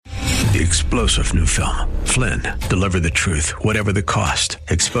The explosive new film, Flynn, deliver the truth, whatever the cost.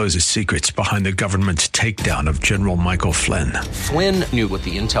 Exposes secrets behind the government's takedown of General Michael Flynn. Flynn knew what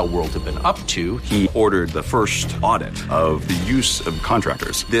the intel world had been up to. He ordered the first audit of the use of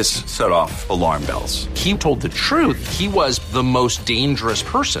contractors. This set off alarm bells. He told the truth. He was the most dangerous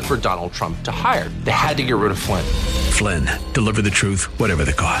person for Donald Trump to hire. They had to get rid of Flynn. Flynn, deliver the truth, whatever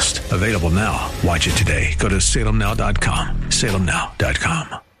the cost. Available now. Watch it today. Go to salemnow.com.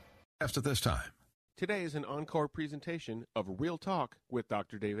 salemnow.com. At this time. Today is an encore presentation of Real Talk with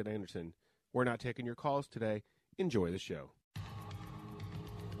Dr. David Anderson. We're not taking your calls today. Enjoy the show.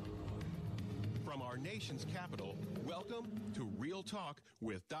 From our nation's capital, welcome to Real Talk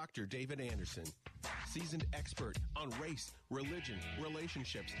with Dr. David Anderson. Seasoned expert on race, religion,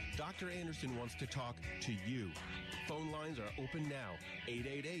 relationships, Dr. Anderson wants to talk to you. Phone lines are open now,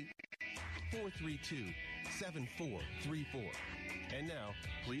 888-432-7434. And now,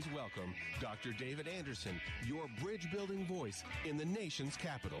 please welcome Dr. David Anderson, your bridge-building voice in the nation's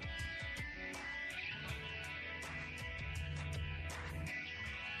capital.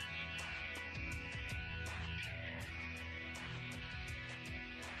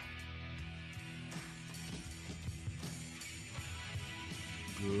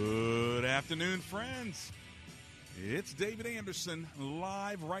 Good afternoon, friends. It's David Anderson,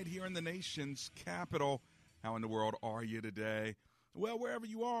 live right here in the nation's capital. How in the world are you today? Well, wherever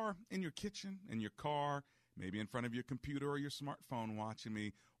you are, in your kitchen, in your car, maybe in front of your computer or your smartphone watching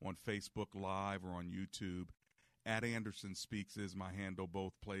me on Facebook Live or on YouTube. @Anderson Speaks is my handle,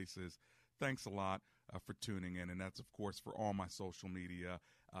 both places. Thanks a lot for tuning in, and that's, of course, for all my social media,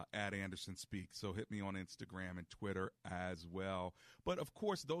 @Anderson Speaks. So hit me on Instagram and Twitter as well. But, of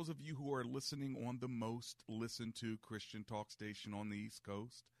course, those of you who are listening on the most listened to Christian talk station on the East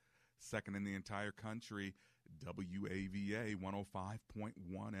Coast, second in the entire country, WAVA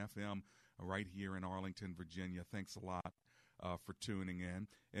 105.1 FM right here in Arlington, Virginia. Thanks a lot for tuning in.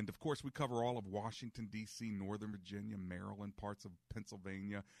 And, of course, we cover all of Washington, D.C., Northern Virginia, Maryland, parts of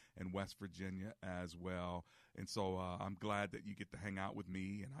Pennsylvania, and West Virginia as well. And so I'm glad that you get to hang out with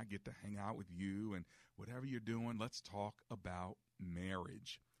me and I get to hang out with you. And whatever you're doing, let's talk about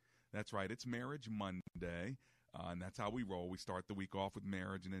marriage. That's right. It's Marriage Monday. And that's how we roll. We start the week off with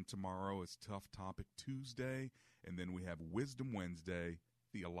marriage, and then tomorrow is Tough Topic Tuesday, and then we have Wisdom Wednesday,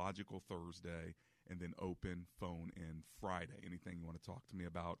 Theological Thursday, and then Open Phone In Friday. Anything you want to talk to me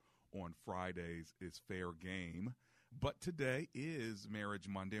about on Fridays is fair game. But today is Marriage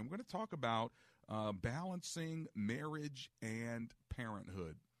Monday, and we're going to talk about balancing marriage and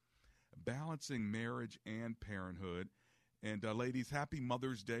parenthood. Balancing marriage and parenthood. And ladies, happy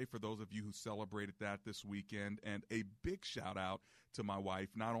Mother's Day for those of you who celebrated that this weekend. And a big shout out to my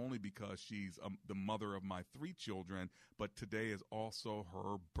wife, not only because she's the mother of my 3 children, but today is also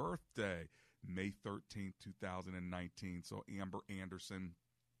her birthday, May 13th, 2019. So Amber Anderson,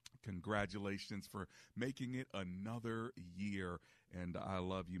 congratulations for making it another year. And I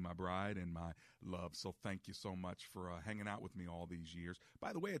love you, my bride, and my love. So thank you so much for hanging out with me all these years.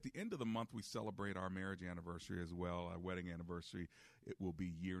 By the way, at the end of the month, we celebrate our marriage anniversary as well, our wedding anniversary. It will be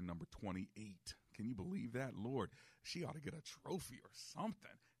year number 28. Can you believe that? Lord, she ought to get a trophy or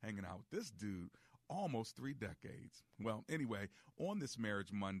something hanging out with this dude. Almost 3 decades. Well, anyway, on this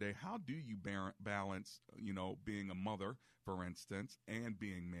Marriage Monday, how do you balance, being a mother, for instance, and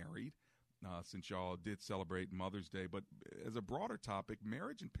being married? Since y'all did celebrate Mother's Day, but as a broader topic,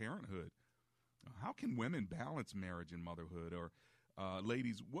 marriage and parenthood. How can women balance marriage and motherhood? Or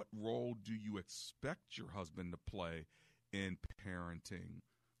ladies, what role do you expect your husband to play in parenting?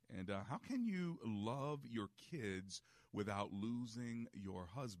 And how can you love your kids without losing your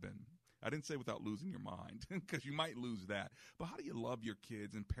husband? I didn't say without losing your mind, because you might lose that. But how do you love your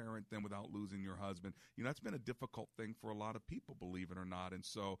kids and parent them without losing your husband? That's been a difficult thing for a lot of people, believe it or not. And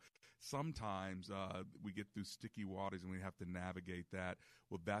so sometimes we get through sticky waters and we have to navigate that.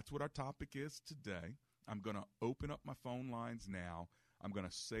 Well, that's what our topic is today. I'm going to open up my phone lines now. I'm going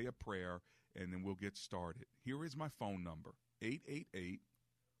to say a prayer, and then we'll get started. Here is my phone number,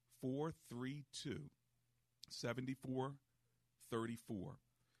 888-432-7434.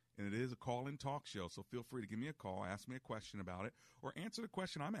 And it is a call-in talk show, so feel free to give me a call, ask me a question about it, or answer the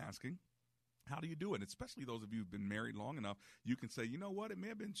question I'm asking. How do you do it? Especially those of you who've been married long enough, you can say, you know what, it may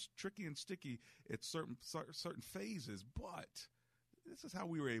have been tricky and sticky at certain phases, but this is how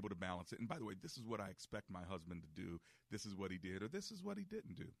we were able to balance it. And by the way, this is what I expect my husband to do. This is what he did, or this is what he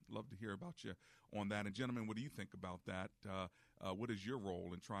didn't do. Love to hear about you on that. And gentlemen, what do you think about that? What is your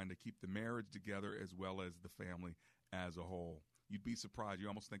role in trying to keep the marriage together as well as the family as a whole? You'd be surprised. You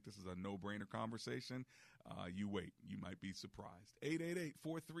almost think this is a no-brainer conversation. You wait. You might be surprised.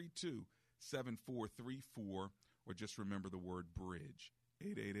 888-432-7434, or just remember the word bridge.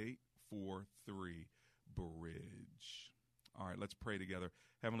 888-43-BRIDGE. All right, let's pray together.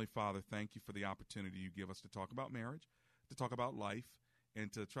 Heavenly Father, thank you for the opportunity you give us to talk about marriage, to talk about life,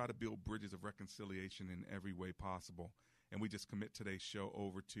 and to try to build bridges of reconciliation in every way possible. And we just commit today's show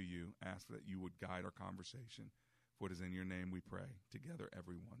over to you. Ask that you would guide our conversation. For it is in your name we pray. Together,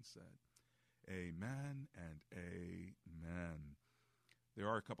 everyone said, amen and amen. There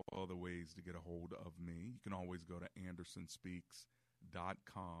are a couple other ways to get a hold of me. You can always go to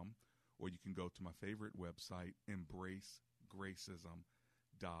AndersonSpeaks.com, or you can go to my favorite website,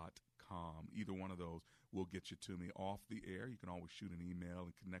 EmbraceGracism.com. Either one of those will get you to me off the air. You can always shoot an email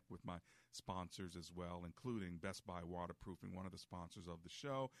and connect with my sponsors as well, including Best Buy Waterproofing, one of the sponsors of the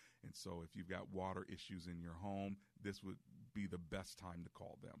show. And so if you've got water issues in your home, this would be the best time to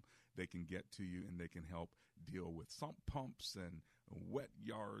call them. They can get to you and they can help deal with sump pumps and wet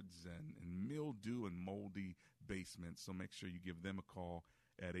yards and mildew and moldy basements. So make sure you give them a call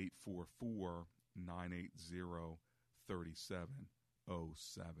at 844-980-3707.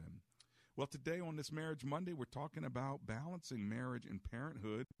 Well, today on this Marriage Monday, we're talking about balancing marriage and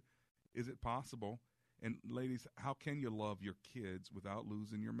parenthood. Is it possible? And ladies, how can you love your kids without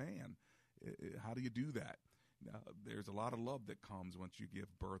losing your man? How do you do that? There's a lot of love that comes once you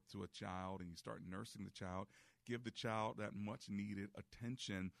give birth to a child and you start nursing the child. Give the child that much needed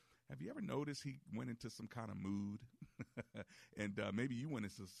attention. Have you ever noticed he went into some kind of mood? And maybe you went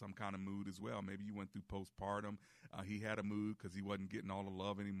into some kind of mood as well. Maybe you went through postpartum. He had a mood because he wasn't getting all the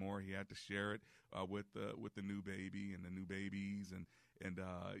love anymore. He had to share it with the new baby and the new babies. And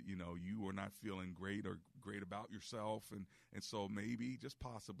you were not feeling great about yourself. And so maybe, just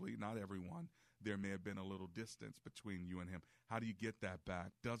possibly, not everyone, there may have been a little distance between you and him. How do you get that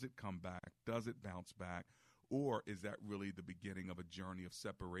back? Does it come back? Does it bounce back? Or is that really the beginning of a journey of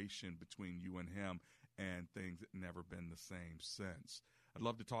separation between you and him and things that never been the same since? I'd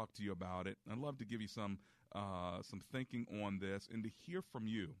love to talk to you about it. I'd love to give you some thinking on this and to hear from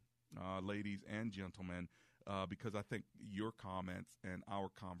you, ladies and gentlemen, because I think your comments and our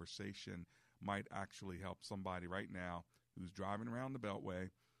conversation might actually help somebody right now who's driving around the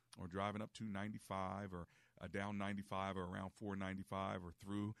Beltway or driving up 295 or down 95 or around 495 or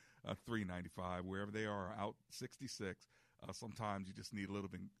through 395, wherever they are, out 66. Sometimes you just need a little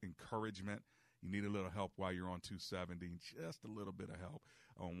bit of encouragement. You need a little help while you're on 270, just a little bit of help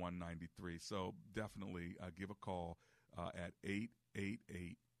on 193. So definitely give a call at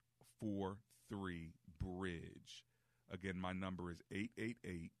 888-43-BRIDGE. Again, my number is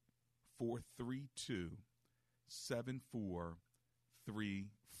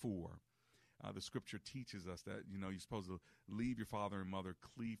 888-432-7434. The scripture teaches us that, you're supposed to leave your father and mother,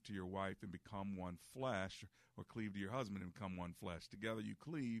 cleave to your wife, and become one flesh, or cleave to your husband and become one flesh. Together you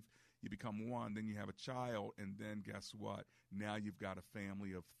cleave, you become one, then you have a child, and then guess what? Now you've got a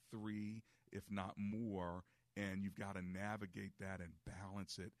family of 3, if not more, and you've got to navigate that and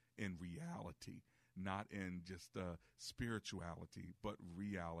balance it in reality, not in just spirituality, but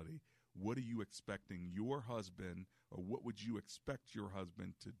reality. What are you expecting your husband, or what would you expect your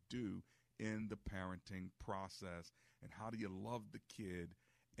husband to do in the parenting process? And how do you love the kid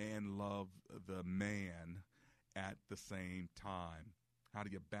and love the man at the same time? How do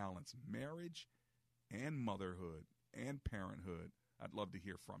you balance marriage and motherhood and parenthood? I'd love to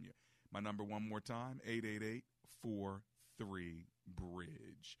hear from you. My number one more time,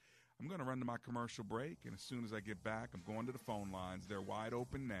 888-43-BRIDGE. I'm going to run to my commercial break, and as soon as I get back, I'm going to the phone lines. They're wide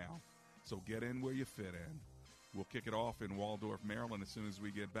open now, so get in where you fit in. We'll kick it off in Waldorf, Maryland as soon as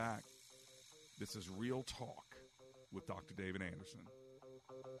we get back. This is Real Talk with Dr. David Anderson.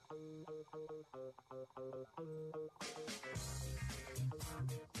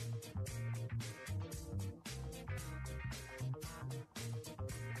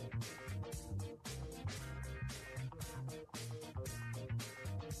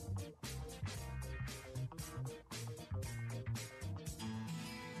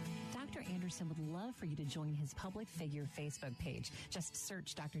 Dr. Anderson would love for you to join his public figure Facebook page. Just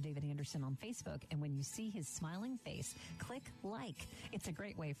search Dr. David Anderson on Facebook, and when you see his smiling face, click like. It's a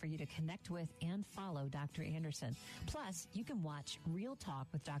great way for you to connect with and follow Dr. Anderson. Plus, you can watch Real Talk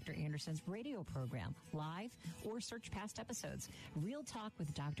with Dr. Anderson's radio program live or search past episodes. Real Talk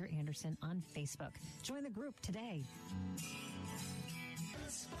with Dr. Anderson on Facebook. Join the group today.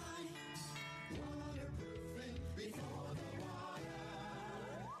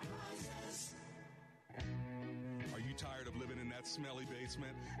 Are you tired of living in that that smelly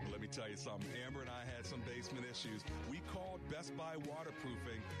basement? Well, let me tell you something. Amber and I had some basement issues. We called Best Buy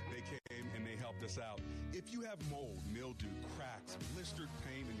Waterproofing. They came and they helped us out. If you have mold, mildew, cracks, blistered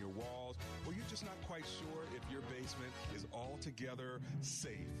paint in your walls, or you're just not quite sure if your basement is altogether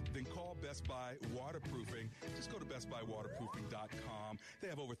safe, then call Best Buy Waterproofing. Just go to bestbuywaterproofing.com. They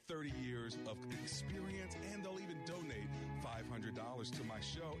have over 30 years of experience, and they'll even donate $500 to my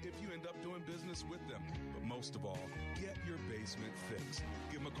show if you end up doing business with them. But most of all, get your basement fixed.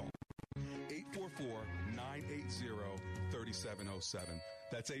 Give them a call. 844-980-3707.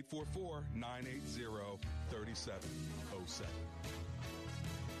 That's 844-980-3707.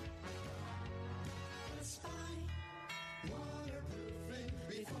 Best Buy Waterproofing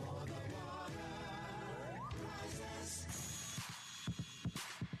before the water rises.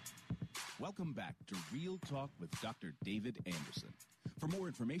 Welcome back to Real Talk with Dr. David Anderson. For more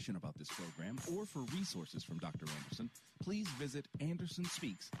information about this program or for resources from Dr. Anderson, please visit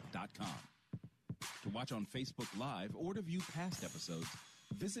AndersonSpeaks.com. To watch on Facebook Live or to view past episodes,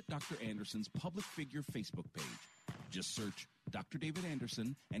 visit Dr. Anderson's public figure Facebook page. Just search Dr. David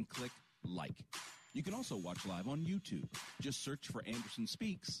Anderson and click like. You can also watch live on YouTube. Just search for Anderson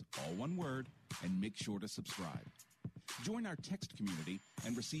Speaks, all one word, and make sure to subscribe. Join our text community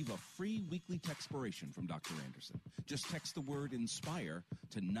and receive a free weekly textpiration from Dr. Anderson. Just text the word INSPIRE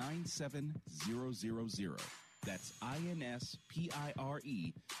to 97000. That's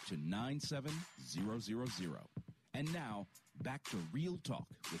INSPIRE to 97000. And now, back to Real Talk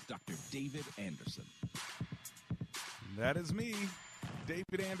with Dr. David Anderson. That is me,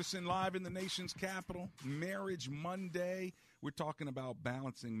 David Anderson, live in the nation's capital. Marriage Monday. We're talking about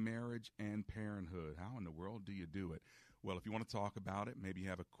balancing marriage and parenthood. How in the world do you do it? Well, if you want to talk about it, maybe you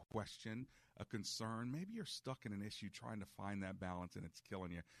have a question, a concern, maybe you're stuck in an issue trying to find that balance and it's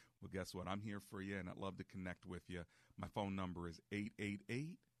killing you. Well, guess what? I'm here for you, and I'd love to connect with you. My phone number is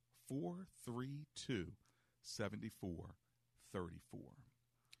 888-432-7434.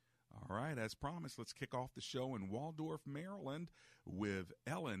 All right, as promised, let's kick off the show in Waldorf, Maryland with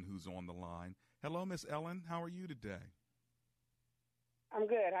Ellen, who's on the line. Hello, Miss Ellen. How are you today? I'm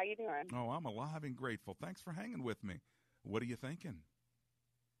good. How you doing? Oh, I'm alive and grateful. Thanks for hanging with me. What are you thinking?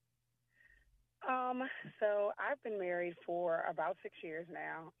 So I've been married for about 6 years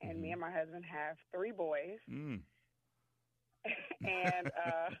now, and me and my husband have 3 boys. And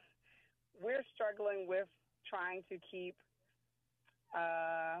we're struggling with trying to keep,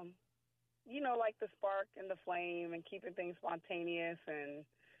 like the spark and the flame and keeping things spontaneous and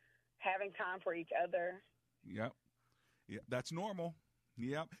having time for each other. Yep. Yeah, that's normal.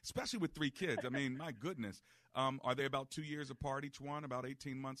 Yep. Especially with 3 kids. I mean, my goodness. Are they about 2 years apart, each one? About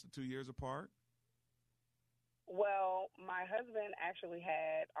 18 months to 2 years apart? Well, my husband actually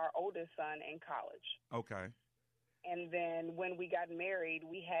had our oldest son in college. Okay. And then when we got married,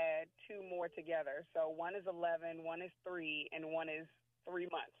 we had 2 more together. So one is 11, one is 3, and one is 3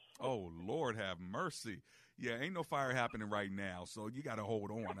 months. Oh, Lord have mercy. Yeah, ain't no fire happening right now, so you got to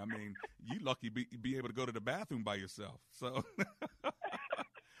hold on. I mean, you lucky be able to go to the bathroom by yourself. So,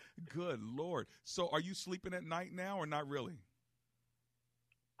 good Lord. So are you sleeping at night now or not really?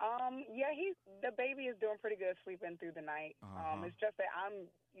 Yeah, the baby is doing pretty good sleeping through the night. It's just that I'm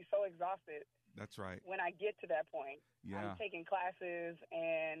so exhausted. That's right. When I get to that point. Yeah. I'm taking classes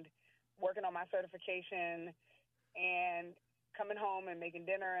and working on my certification and coming home and making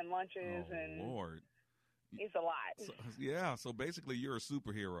dinner and lunches. Lord. It's a lot. So basically you're a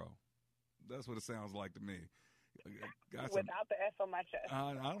superhero. That's what it sounds like to me. Without the S on my chest.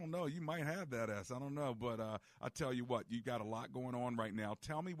 I don't know. You might have that S. I don't know. But I tell you what, you got a lot going on right now.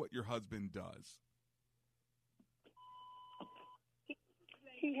 Tell me what your husband does.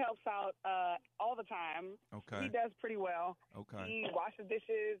 He helps out all the time. Okay. He does pretty well. Okay. He washes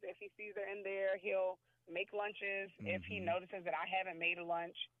dishes. If he sees they're in there, he'll make lunches. If he notices that I haven't made a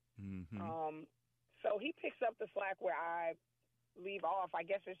lunch. So he picks up the slack where I leave off. I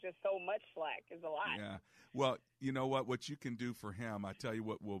guess it's just so much slack. It's a lot. Yeah. Well, you know what you can do for him, I tell you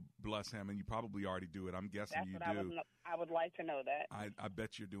what will bless him, and you probably already do it. I'm guessing you do. I would like to know that. I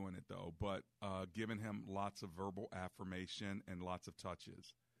bet you're doing it, though. But giving him lots of verbal affirmation and lots of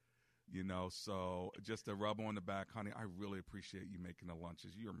touches. So just a rub on the back, honey. I really appreciate you making the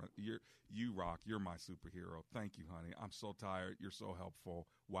lunches. You rock. You're my superhero. Thank you, honey. I'm so tired. You're so helpful.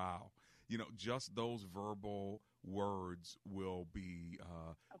 Wow. Just those verbal words will be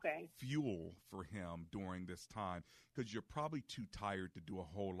fuel for him during this time, because you're probably too tired to do a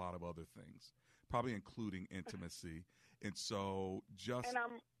whole lot of other things, probably including intimacy. And so just.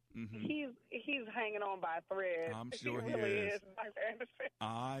 And he's hanging on by a thread. I'm sure he really is. Dr. Anderson.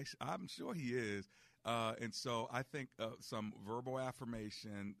 I'm sure he is. And so I think some verbal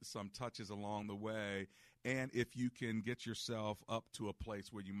affirmation, some touches along the way, and if you can get yourself up to a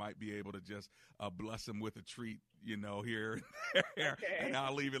place where you might be able to just bless him with a treat, here and there. Okay. And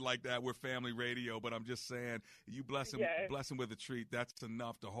I'll leave it like that. We're family radio, but I'm just saying, you bless him with a treat. That's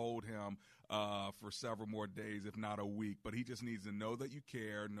enough to hold him for several more days, if not a week. But he just needs to know that you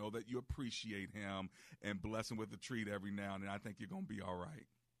care, know that you appreciate him, and bless him with a treat every now and then. I think you're going to be all right.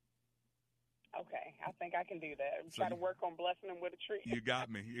 Okay, I think I can do that. Try to work on blessing them with a treat. You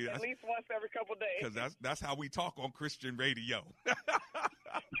got me. At least once every couple of days. Because that's how we talk on Christian radio.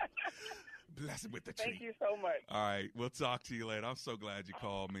 Bless him with the treat. Thank you so much. All right, we'll talk to you later. I'm so glad you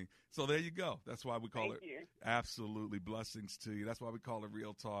called me. So there you go. That's why we call Thank you. Absolutely blessings to you. That's why we call it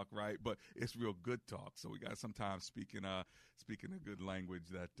real talk, right? But it's real good talk. So we got sometimes speaking a good language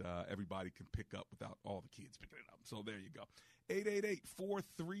that everybody can pick up without all the kids picking it up. So there you go.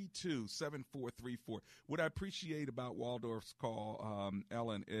 888-432-7434. What I appreciate about Waldorf's call,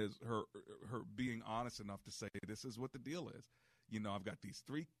 Ellen, is her being honest enough to say this is what the deal is. I've got these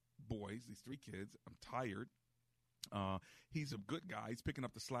three boys, these three kids. I'm tired. He's a good guy. He's picking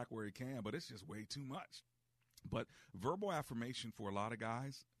up the slack where he can, but it's just way too much. But verbal affirmation for a lot of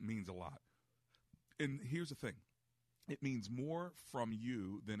guys means a lot. And here's the thing. It means more from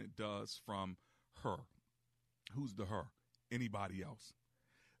you than it does from her. Who's the her? Anybody else.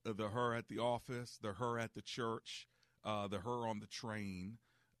 The her at the office, the her at the church, the her on the train.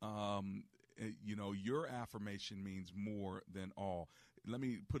 Your affirmation means more than all. Let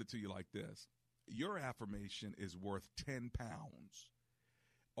me put it to you like this. Your affirmation is worth 10 pounds.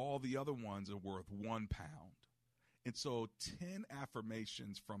 All the other ones are worth 1 pound. And so 10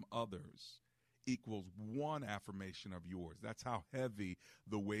 affirmations from others equals 1 affirmation of yours. That's how heavy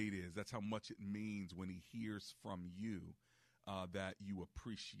the weight is. That's how much it means when he hears from you that you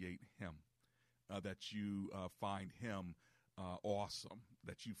appreciate him, that you find him awesome,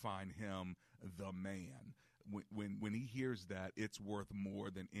 that you find him the man. When he hears that, it's worth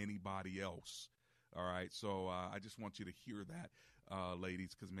more than anybody else. All right, so I just want you to hear that,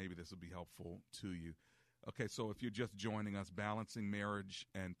 ladies, because maybe this will be helpful to you. Okay, so if you're just joining us, balancing marriage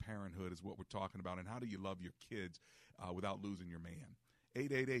and parenthood is what we're talking about, and how do you love your kids without losing your man?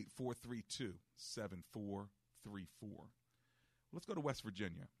 888-432-7434. Let's go to West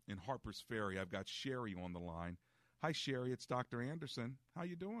Virginia. In Harper's Ferry, I've got Sherry on the line. Hi, Sherry. It's Dr. Anderson. How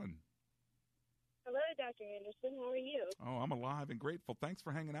you doing? Hello, Dr. Anderson. How are you? Oh, I'm alive and grateful. Thanks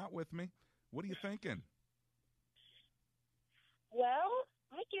for hanging out with me. What are you thinking? Well,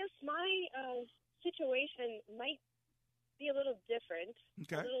 I guess my situation might be a little different.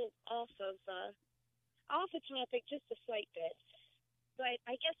 Okay. A little off the topic just a slight bit. But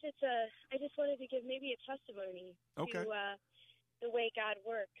I guess I just wanted to give maybe a testimony okay. to the way God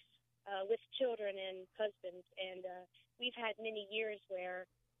works with children and husbands. And we've had many years where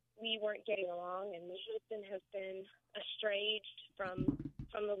we weren't getting along, and my husband has been estranged from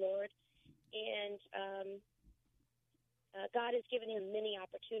the Lord. And God has given him many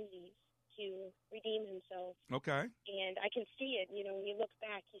opportunities to redeem himself. Okay. And I can see it. When you look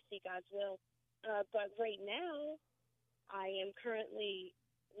back, you see God's will. But right now, I am currently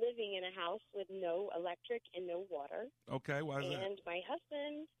living in a house with no electric and no water. Okay, why is that? And my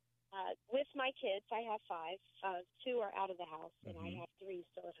husband, with my kids, I have 5. 2 are out of the house, and I have 3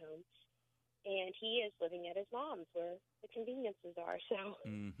 still at home. And he is living at his mom's, where the conveniences are. So.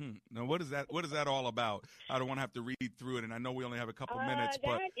 Now, what is that all about? I don't want to have to read through it, and I know we only have a couple minutes,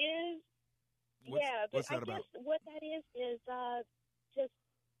 but that is, what's that about? I guess what that is just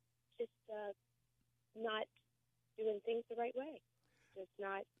not doing things the right way, just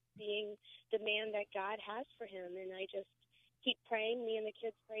not being the man that God has for him. And I just keep praying. Me and the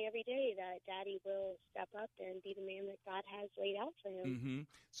kids pray every day that Daddy will step up and be the man that God has laid out for him.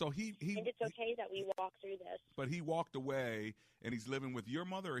 So he and it's okay that we walk through this. But he walked away, and he's living with your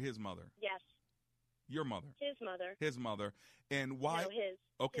mother or his mother? Yes. Your mother. His mother. His mother. And why? No, his.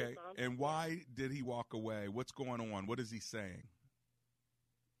 Okay. His mom. And why did he walk away? What's going on? What is he saying?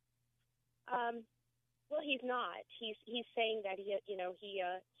 Well, he's not. He's saying that he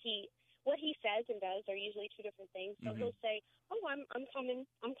what he says and does are usually 2 different things. So he'll say, "Oh, I'm coming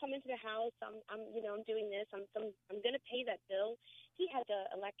to the house. I'm doing this. I'm going to pay that bill." He had the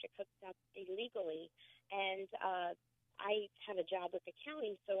electric hooked up illegally, and I have a job with the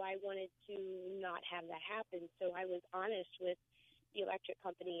county, so I wanted to not have that happen. So I was honest with the electric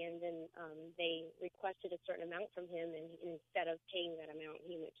company, and then they requested a certain amount from him, and instead of paying that amount,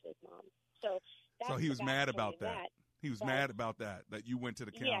 he went to his mom. So he was mad about that. He was mad about that you went to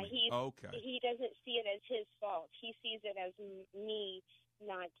the county. Yeah, okay. He doesn't see it as his fault. He sees it as me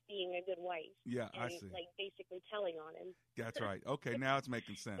not being being a good wife. Yeah, and, I see. Like basically telling on him. That's right. Okay, now it's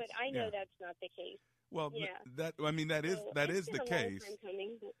making sense. But I know Yeah. that's not the case. Well, Yeah. that is So that it's is been the a long case. time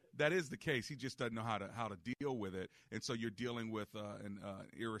coming, but- That is the case. He just doesn't know how to deal with it, and so you're dealing with an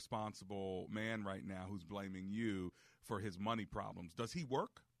irresponsible man right now who's blaming you for his money problems. Does he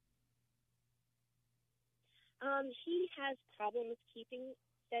work? He has problems keeping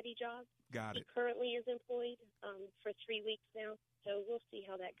steady jobs. Got He it. currently is employed for 3 weeks now, so we'll see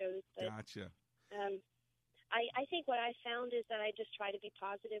how that goes. But Gotcha. I think what I found is that I just try to be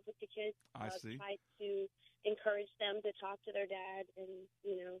positive with the kids. I see. Try to encourage them to talk to their dad, and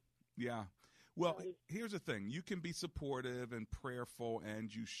Yeah. Well, here's the thing. You can be supportive and prayerful,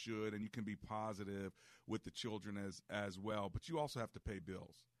 and you should, and you can be positive with the children as well, but you also have to pay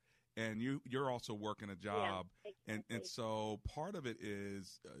bills. And you're also working a job. Yeah, exactly. And so part of it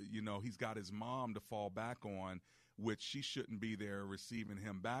is, he's got his mom to fall back on, which she shouldn't be there receiving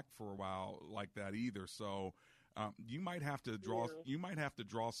him back for a while like that either. So you might have to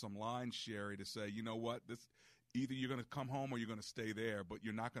draw some lines, Sherry, to say, you know what, this either you're going to come home or you're going to stay there, but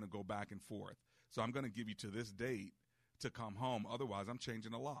you're not going to go back and forth. So I'm going to give you to this date to come home. Otherwise, I'm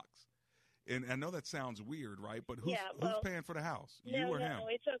changing the locks. And I know that sounds weird, right? But who's paying for the house? You or him? No,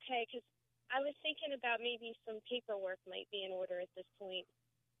 it's okay, because I was thinking about maybe some paperwork might be in order at this point.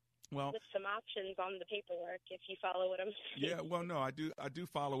 Well, with some options on the paperwork, if you follow what I'm saying. Yeah, well, no, I do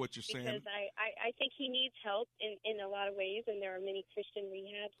follow what you're saying. Because I think he needs help in a lot of ways, and there are many Christian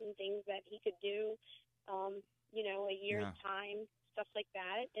rehabs and things that he could do, a year's time, stuff like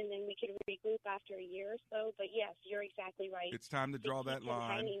that, and then we could regroup after a year or so. But yes, you're exactly right. It's time to draw that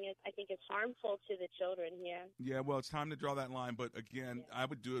line. I think it's harmful to the children. Yeah. Yeah, well, it's time to draw that line. But again, I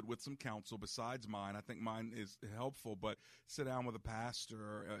would do it with some counsel besides mine. I think mine is helpful, but sit down with a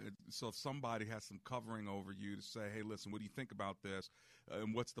pastor. So if somebody has some covering over you to say, hey, listen, what do you think about this?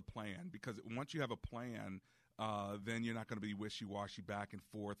 And what's the plan? Because once you have a plan, then you're not going to be wishy-washy back and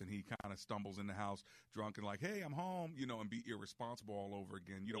forth, and he kind of stumbles in the house drunk and like, hey, I'm home, and be irresponsible all over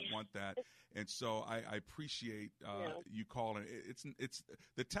again. You don't want that. And so I appreciate you calling. It's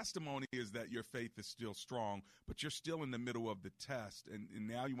the testimony is that your faith is still strong, but you're still in the middle of the test, and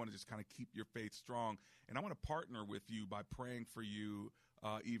now you want to just kind of keep your faith strong. And I want to partner with you by praying for you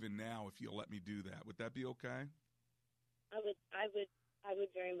even now, if you'll let me do that. Would that be okay? I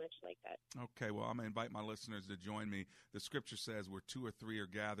would very much like that. Okay, well, I'm going to invite my listeners to join me. The scripture says where 2 or 3 are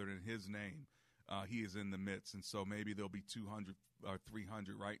gathered in his name, he is in the midst. And so maybe there'll be 200 or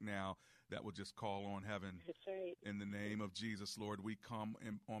 300 right now that will just call on heaven. That's right. In the name of Jesus, Lord, we come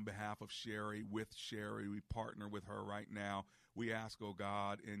on behalf of Sherry, with Sherry. We partner with her right now. We ask, oh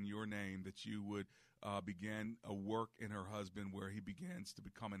God, in your name that you would begin a work in her husband where he begins to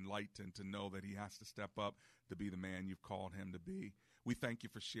become enlightened, to know that he has to step up to be the man you've called him to be. We thank you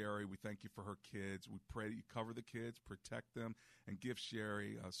for Sherry. We thank you for her kids. We pray that you cover the kids, protect them, and give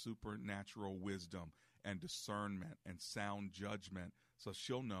Sherry supernatural wisdom and discernment and sound judgment so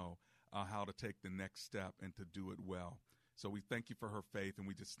she'll know how to take the next step and to do it well. So we thank you for her faith, and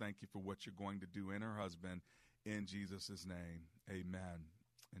we just thank you for what you're going to do in her husband. In Jesus' name, amen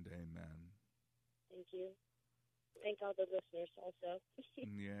and amen. Thank you. Thank all the listeners also.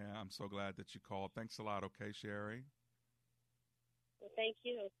 Yeah, I'm so glad that you called. Thanks a lot, okay, Sherry? Well, thank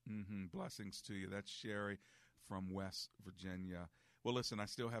you. Blessings to you. That's Sherry from West Virginia. Well, listen, I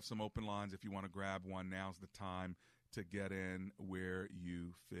still have some open lines. If you want to grab one, now's the time to get in where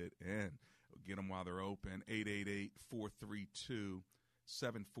you fit in. Get them while they're open.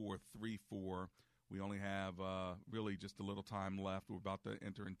 888-432-7434. We only have really just a little time left. We're about to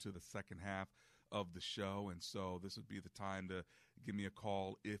enter into the second half of the show, and so this would be the time to give me a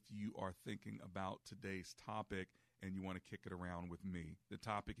call if you are thinking about today's topic and you want to kick it around with me. The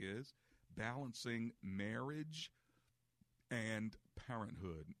topic is balancing marriage and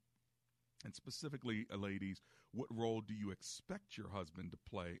parenthood. And specifically, ladies, what role do you expect your husband to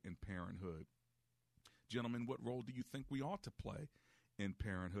play in parenthood? Gentlemen, what role do you think we ought to play in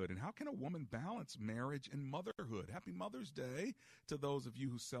parenthood? And how can a woman balance marriage and motherhood? Happy Mother's Day to those of you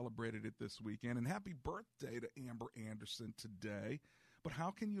who celebrated it this weekend, and happy birthday to Amber Anderson today. But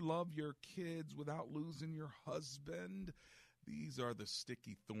how can you love your kids without losing your husband? These are the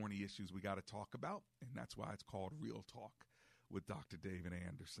sticky, thorny issues we got to talk about, and that's why it's called Real Talk with Dr. David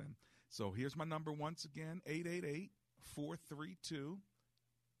Anderson. So here's my number once again,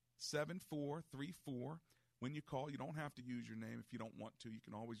 888-432-7434. When you call, you don't have to use your name if you don't want to. You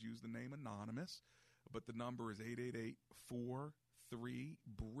can always use the name anonymous, but the number is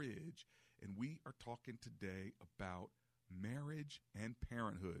 888-43-BRIDGE, and we are talking today about marriage and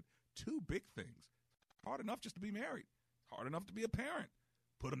parenthood. Two big things. Hard enough just to be married. Hard enough to be a parent.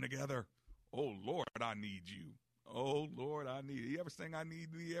 put them together. Oh, Lord, I need you. Oh, Lord, I need you. You ever sing I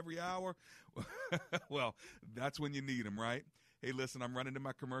need thee every hour? Well, that's when you need them, right? Hey, listen, I'm running to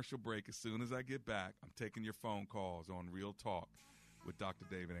my commercial break. As soon as I get back, I'm taking your phone calls on Real Talk with Dr.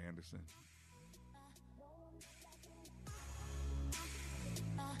 David Anderson.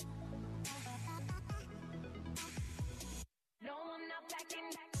 No, I'm not backing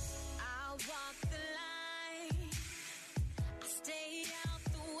back. I'll walk the line. I stay out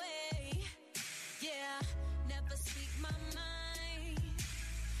the way. Yeah, never speak my mind.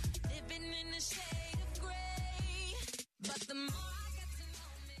 Living in the shade of gray. But the more I get to know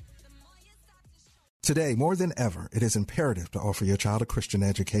me, the more you start to show. Today, more than ever, it is imperative to offer your child a Christian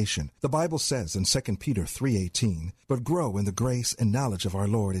education. The Bible says in 2 Peter 3:18, "But grow in the grace and knowledge of our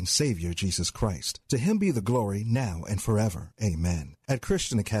Lord and Savior Jesus Christ. To him be the glory now and forever. Amen." At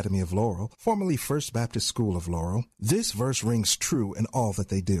Christian Academy of Laurel, formerly First Baptist School of Laurel, this verse rings true in all that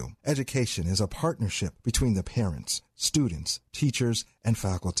they do. Education is a partnership between the parents, students, teachers, and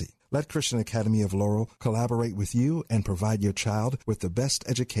faculty. Let Christian Academy of Laurel collaborate with you and provide your child with the best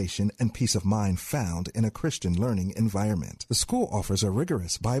education and peace of mind found in a Christian learning environment. The school offers a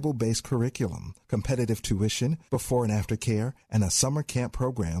rigorous Bible-based curriculum, competitive tuition, before and after care, and a summer camp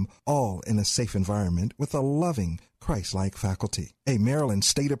program, all in a safe environment with a loving, Christ-like faculty. A Maryland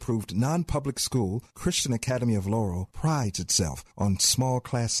state-approved non-public school, Christian Academy of Laurel prides itself on small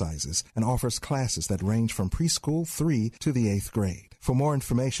class sizes and offers classes that range from preschool 3 to the 8th grade. For more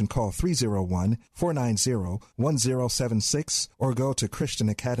information, call 301-490-1076 or go to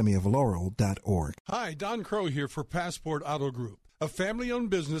ChristianAcademyofLaurel.org. Hi, Don Crow here for Passport Auto Group, a family-owned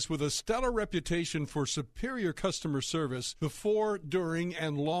business with a stellar reputation for superior customer service before, during,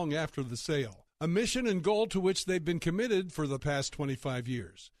 and long after the sale. A mission and goal to which they've been committed for the past 25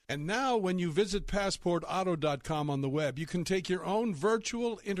 years. And now, when you visit PassportAuto.com on the web, you can take your own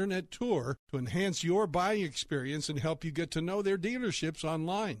virtual internet tour to enhance your buying experience and help you get to know their dealerships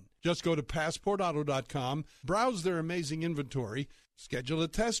online. Just go to PassportAuto.com, browse their amazing inventory, schedule a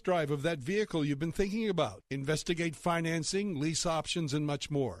test drive of that vehicle you've been thinking about, investigate financing, lease options, and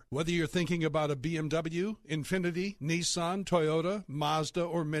much more. Whether you're thinking about a BMW, Infiniti, Nissan, Toyota, Mazda,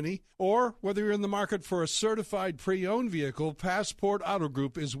 or Mini, or whether you're in the market for a certified pre-owned vehicle, Passport Auto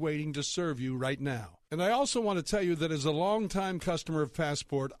Group is waiting to serve you right now. And I also want to tell you that as a longtime customer of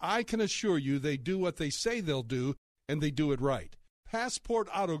Passport, I can assure you they do what they say they'll do, and they do it right. Passport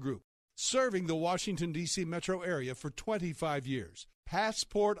Auto Group, serving the Washington, D.C. metro area for 25 years.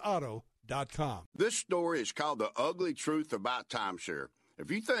 PassportAuto.com. This story is called The Ugly Truth About Timeshare. If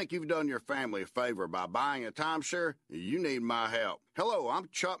you think you've done your family a favor by buying a timeshare, you need my help. Hello, I'm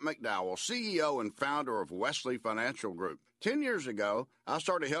Chuck McDowell, CEO and founder of Wesley Financial Group. 10 years ago, I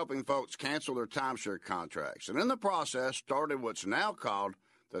started helping folks cancel their timeshare contracts, and in the process started what's now called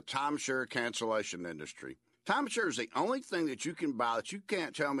the timeshare cancellation industry. Timeshare is the only thing that you can buy that you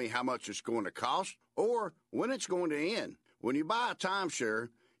can't tell me how much it's going to cost or when it's going to end. When you buy a timeshare,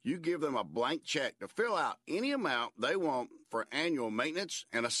 you give them a blank check to fill out any amount they want for annual maintenance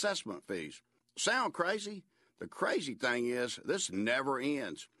and assessment fees. Sound crazy? The crazy thing is, this never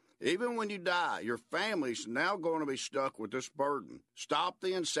ends. Even when you die, your family's now going to be stuck with this burden. Stop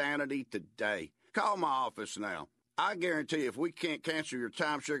the insanity today. Call my office now. I guarantee if we can't cancel your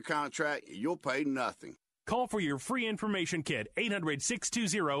timeshare contract, you'll pay nothing. Call for your free information kit,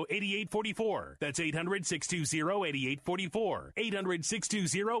 800-620-8844. That's 800-620-8844.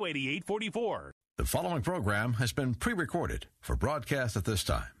 800-620-8844. The following program has been pre-recorded for broadcast at this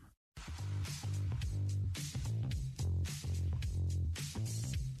time.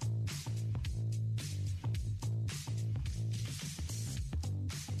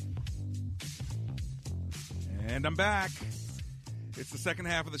 And I'm back. It's the second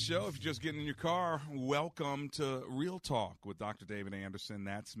half of the show. If you're just getting in your car, welcome to Real Talk with Dr. David Anderson.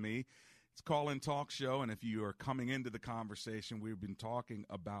 That's me. It's a call-in talk show, and if you are coming into the conversation, we've been talking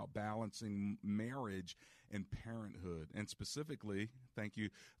about balancing marriage and parenthood. And specifically, thank you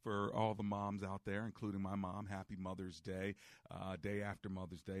for all the moms out there, including my mom. Happy Mother's Day, day after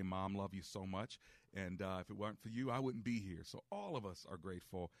Mother's Day. Mom, love you so much. And if it weren't for you, I wouldn't be here. So all of us are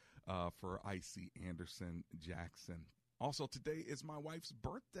grateful for Icy Anderson Jackson. Also, today is my wife's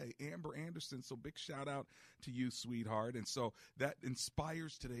birthday, Amber Anderson, so big shout-out to you, sweetheart. And so that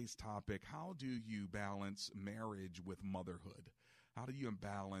inspires today's topic. How do you balance marriage with motherhood? How do you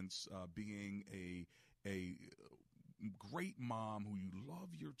balance being a great mom who you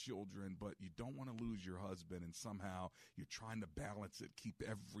love your children, but you don't want to lose your husband, and somehow you're trying to balance it, keep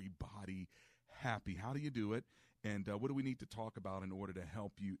everybody happy? How do you do it? And what do we need to talk about in order to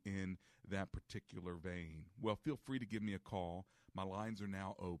help you in that particular vein? Well, feel free to give me a call. My lines are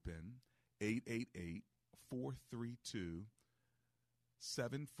now open, 888-432-7434,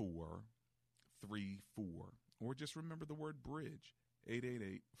 or just remember the word bridge,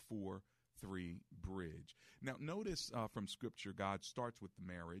 888-43-BRIDGE. Now, notice from Scripture, God starts with the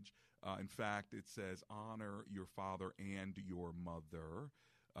marriage. In fact, it says, honor your father and your mother.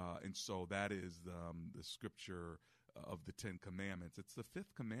 And so that is the Scripture of the Ten Commandments. It's the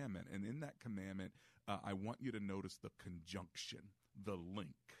fifth commandment. And in that commandment, I want you to notice the conjunction, the link.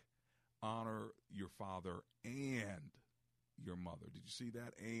 Honor your father and your mother. Did you see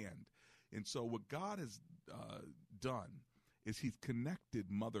that? And so what God has done is he's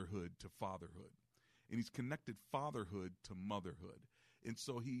connected motherhood to fatherhood. And he's connected fatherhood to motherhood. And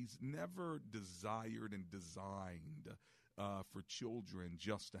so he's never desired and designed for children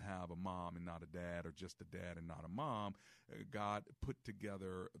just to have a mom and not a dad, or just a dad and not a mom. God put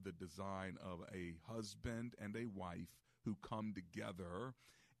together the design of a husband and a wife who come together,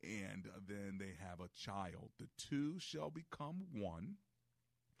 and then they have a child. The two shall become one,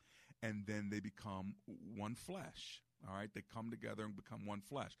 and then they become one flesh. All right, they come together and become one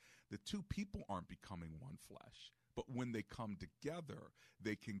flesh. The two people aren't becoming one flesh, but when they come together,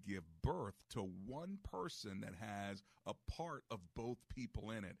 they can give birth to one person that has a part of both people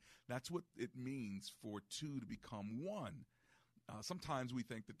in it. That's what it means for two to become one. Sometimes we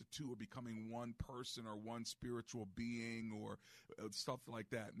think that the two are becoming one person or one spiritual being or stuff like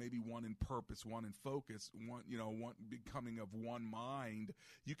that. Maybe one in purpose, one in focus, one becoming of one mind.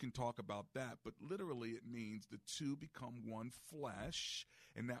 You can talk about that, but literally it means the two become one flesh,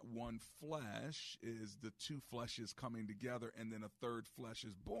 and that one flesh is the two fleshes coming together, and then a third flesh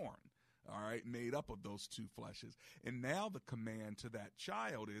is born. All right, made up of those two fleshes. And now the command to that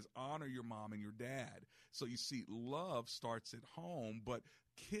child is honor your mom and your dad. So you see, love starts at home, but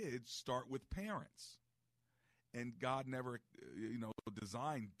kids start with parents. And God never,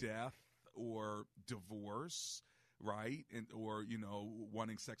 designed death or divorce, right? Or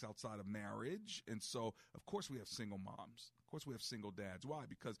wanting sex outside of marriage. And so, of course, we have single moms. Of course, we have single dads. Why?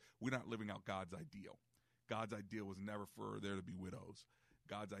 Because we're not living out God's ideal. God's ideal was never for there to be widows.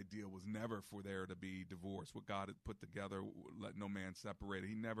 God's ideal was never for there to be divorce. What God had put together, let no man separate it.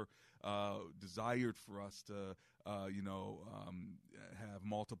 He never desired for us to, have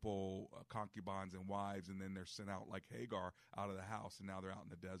multiple concubines and wives, and then they're sent out like Hagar out of the house, and now they're out in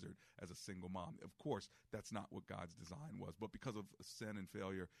the desert as a single mom. Of course, that's not what God's design was. But because of sin and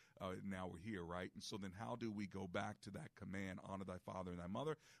failure, now we're here, right? And so then how do we go back to that command, honor thy father and thy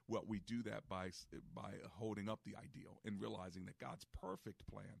mother? Well, we do that by holding up the ideal and realizing that God's perfect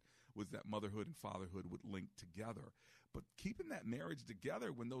plan was that motherhood and fatherhood would link together. But keeping that marriage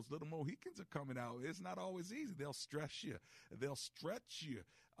together when those little Mohicans are coming out, it's not always easy. They'll stress you. They'll stretch you.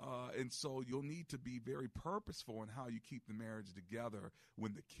 And so you'll need to be very purposeful in how you keep the marriage together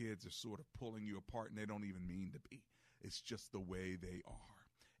when the kids are sort of pulling you apart and they don't even mean to be. It's just the way they are.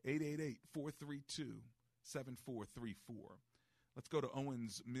 888-432-7434. Let's go to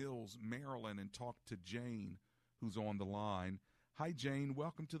Owens Mills, Maryland, and talk to Jane, who's on the line. Hi, Jane.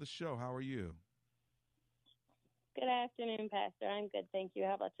 Welcome to the show. How are you? Good afternoon, Pastor. I'm good, thank you.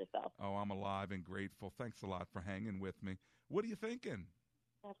 How about yourself? Oh, I'm alive and grateful. Thanks a lot for hanging with me. What are you thinking?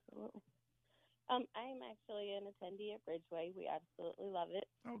 Absolutely. I'm actually an attendee at Bridgeway. We absolutely love it.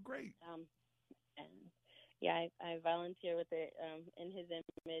 Oh, great. And yeah, I volunteer with it in His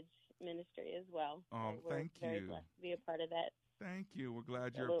Image ministry as well. Oh, so thank you. We're very blessed to be a part of that. Thank you. We're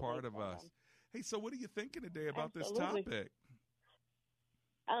glad you're a part of us. Hey, so what are you thinking today about this topic?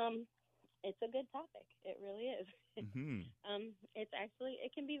 It's a good topic. It really is. Mm-hmm. It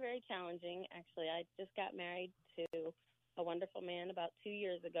can be very challenging. Actually, I just got married to a wonderful man about 2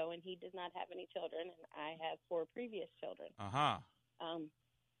 years ago, and he does not have any children, and I have 4 previous children. Uh-huh.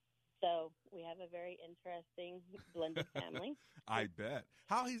 So we have a very interesting blended family. I bet.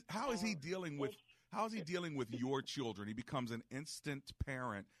 How is he dealing with your children? He becomes an instant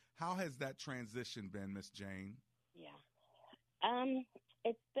parent. How has that transition been, Miss Jane? Yeah.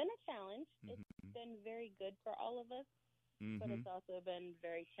 It's been a challenge. Mm-hmm. It's been very good for all of us, mm-hmm. but it's also been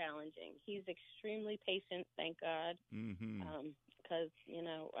very challenging. He's extremely patient, thank God, because,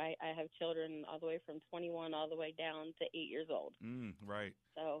 I have children all the way from 21 all the way down to 8 years old. Right.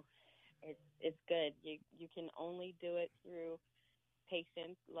 So it's good. You can only do it through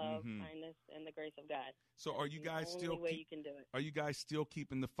patience, love, kindness, and the grace of God. So are you guys still you can do it. Are you guys still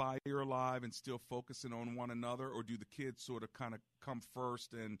keeping the fire alive and still focusing on one another, or do the kids sort of kind of come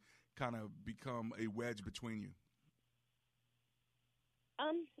first and kind of become a wedge between you?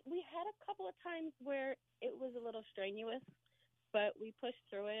 We had a couple of times where it was a little strenuous, but we pushed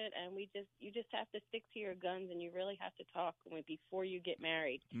through it, and you just have to stick to your guns, and you really have to talk before you get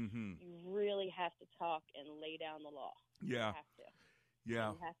married. Mm-hmm. You really have to talk and lay down the law. Yeah. You have to.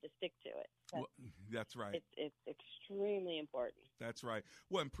 Yeah. You have to stick to it. That's right. It's extremely important. That's right.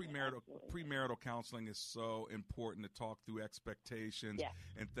 Well, and premarital counseling is so important to talk through expectations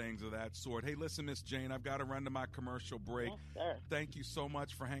and things of that sort. Hey, listen, Miss Jane, I've got to run to my commercial break. Yes, sir. Thank you so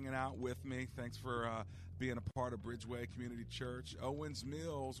much for hanging out with me. Thanks for being a part of Bridgeway Community Church. Owens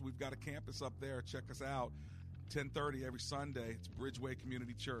Mills, we've got a campus up there. Check us out. 10:30 every Sunday. It's Bridgeway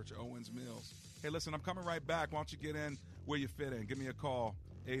Community Church, Owens Mills. Hey, listen, I'm coming right back. Why don't you get in where you fit in? Give me a call,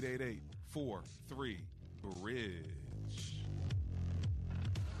 888-43-BRIDGE.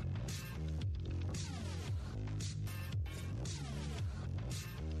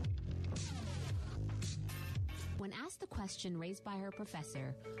 When asked the question raised by her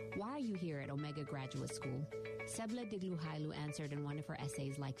professor, why are you here at Omega Graduate School? Sebla Digluhailu answered in one of her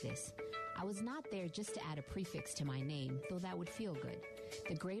essays like this: I was not there just to add a prefix to my name, though that would feel good.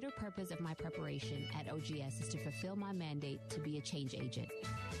 The greater purpose of my preparation at OGS is to fulfill my mandate to be a change agent.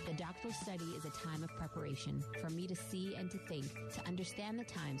 The doctoral study is a time of preparation for me to see and to think, to understand the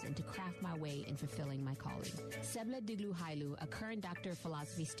times, and to craft my way in fulfilling my calling. Sebla Digluhailu, a current Doctor of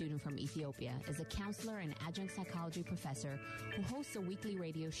Philosophy student from Ethiopia, is a counselor and adjunct psychology professor who hosts a weekly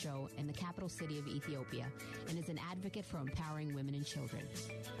radio show in the capital city of Ethiopia and is an advocate for empowering women and children.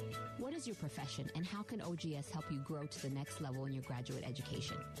 What is your profession, and how can OGS help you grow to the next level in your graduate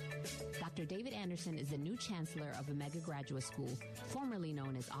education? Dr. David Anderson is the new chancellor of Omega Graduate School, formerly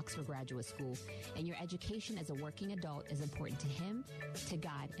known as Oxford Graduate School, and your education as a working adult is important to him, to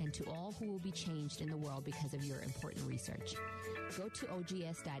God, and to all who will be changed in the world because of your important research. Go to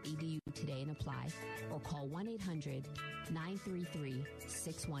ogs.edu today and apply, or call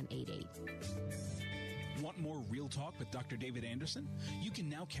 1-800-933-6188. Want more Real Talk with Dr. David Anderson? You can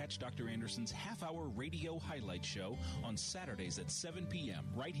now catch Dr. Anderson's half-hour radio highlight show on Saturdays at 7 p.m.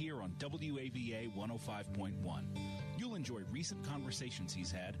 right here on WAVA 105.1. You'll enjoy recent conversations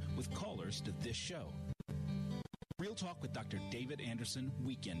he's had with callers to this show. Real Talk with Dr. David Anderson,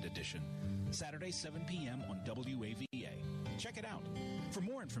 Weekend Edition. Saturday, 7 p.m. on WAVA. Check it out. For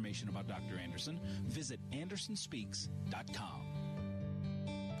more information about Dr. Anderson, visit AndersonSpeaks.com.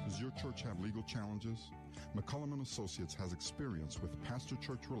 Does your church have legal challenges? McCullum & Associates has experience with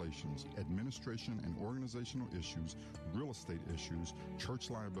pastor-church relations, administration and organizational issues, real estate issues, church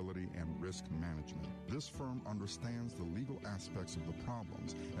liability, and risk management. This firm understands the legal aspects of the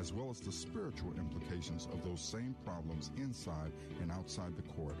problems as well as the spiritual implications of those same problems inside and outside the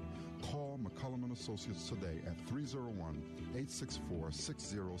court. Call McCullum & Associates today at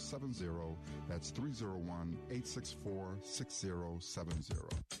 301-864-6070. That's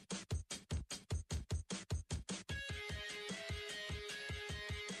 301-864-6070.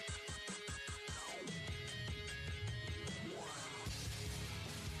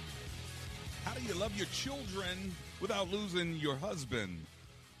 How do you love your children without losing your husband?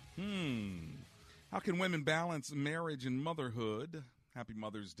 How can women balance marriage and motherhood? Happy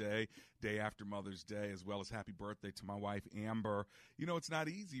Mother's Day, day after Mother's Day, as well as happy birthday to my wife, Amber. You know, it's not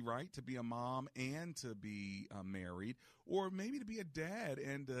easy, right, to be a mom and to be married, or maybe to be a dad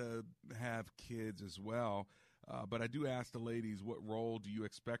and to have kids as well. But I do ask the ladies, what role do you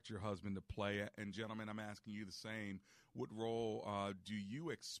expect your husband to play? And gentlemen, I'm asking you the same. What role do you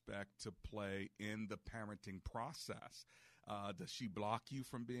expect to play in the parenting process? Does she block you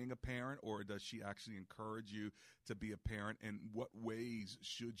from being a parent, or does she actually encourage you to be a parent? And what ways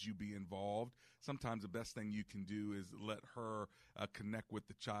should you be involved? Sometimes the best thing you can do is let her connect with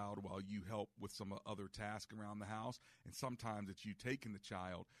the child while you help with some other tasks around the house. And sometimes it's you taking the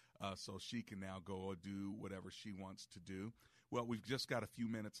child so she can now go do whatever she wants to do. Well, we've just got a few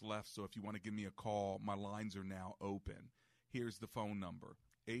minutes left, so if you want to give me a call, my lines are now open. Here's the phone number,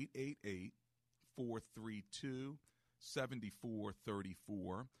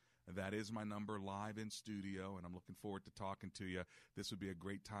 888-432-7434. That is my number, live in studio, and I'm looking forward to talking to you. This would be a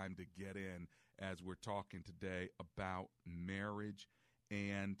great time to get in as we're talking today about marriage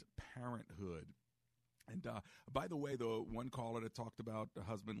and parenthood. And by the way, the one caller that talked about the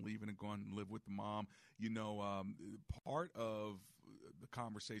husband leaving and going to live with the mom, you know, part of the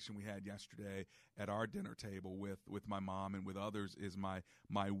conversation we had yesterday at our dinner table with my mom and with others is my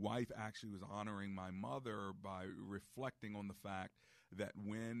wife actually was honoring my mother by reflecting on the fact that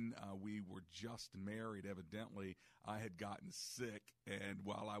when we were just married, evidently I had gotten sick, and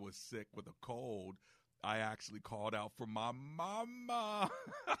while I was sick with a cold, I actually called out for my mama.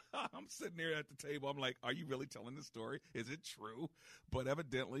 I'm sitting there at the table. I'm like, are you really telling the story? Is it true? But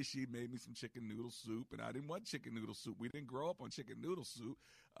evidently she made me some chicken noodle soup, and I didn't want chicken noodle soup. We didn't grow up on chicken noodle soup.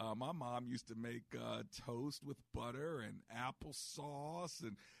 My mom used to make toast with butter and applesauce,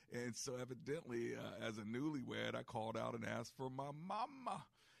 and so evidently as a newlywed, I called out and asked for my mama.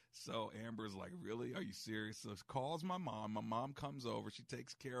 So Amber's like, really? Are you serious? So she calls my mom. My mom comes over. She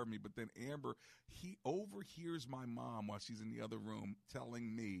takes care of me. But then Amber, he overhears my mom while she's in the other room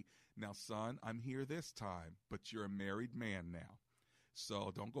telling me, now, son, I'm here this time, but you're a married man now.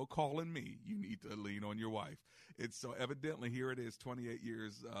 So don't go calling me. You need to lean on your wife. And so evidently here it is 28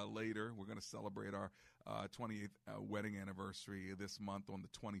 years later. We're going to celebrate our 28th wedding anniversary this month on the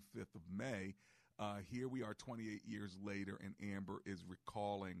 25th of May. Here we are 28 years later, and Amber is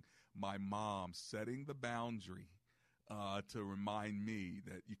recalling my mom setting the boundary to remind me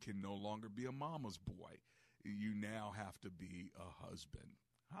that you can no longer be a mama's boy. You now have to be a husband.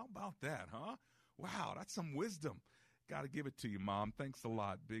 How about that, huh? Wow, that's some wisdom. Got to give it to you, Mom. Thanks a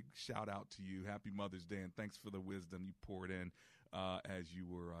lot. Big shout out to you. Happy Mother's Day, and thanks for the wisdom you poured in as you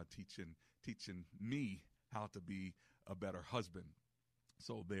were teaching me how to be a better husband.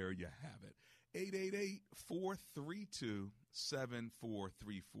 So there you have it.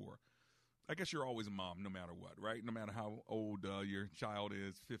 888-432-7434. I guess you're always a mom no matter what, right? No matter how old your child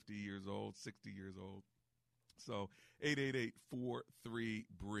is, 50 years old, 60 years old. So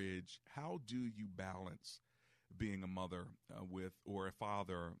 888-43-BRIDGE. How do you balance being a mother with or a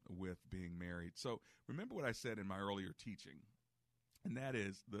father with being married? So remember what I said in my earlier teaching, and that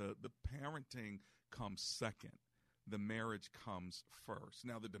is the parenting comes second. The marriage comes first.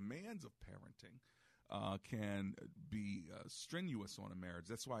 Now, the demands of parenting can be strenuous on a marriage.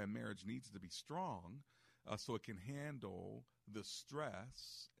 That's why a marriage needs to be strong so it can handle the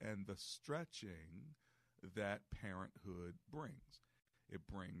stress and the stretching that parenthood brings. It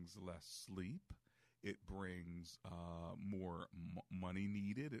brings less sleep. It brings more money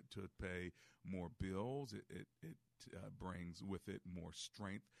needed to pay more bills. It brings with it more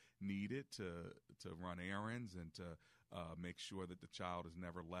strength needed to run errands and to make sure that the child is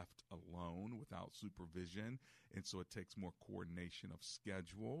never left alone without supervision. And so it takes more coordination of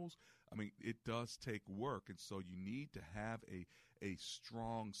schedules. I mean, it does take work. And so you need to have a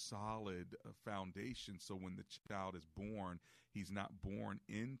strong, solid foundation. So when the child is born, he's not born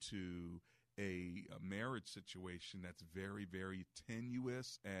into a marriage situation that's very, very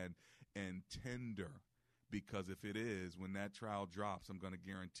tenuous and tender. Because if it is, when that child drops, I'm going to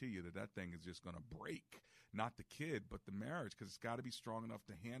guarantee you that thing is just going to break. Not the kid, but the marriage, because it's got to be strong enough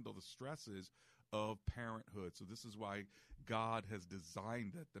to handle the stresses of parenthood. So this is why God has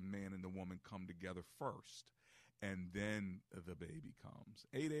designed that the man and the woman come together first, and then the baby comes.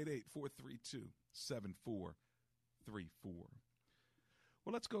 888-432-7434.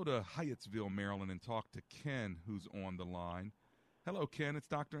 Well, let's go to Hyattsville, Maryland, and talk to Ken, who's on the line. Hello, Ken. It's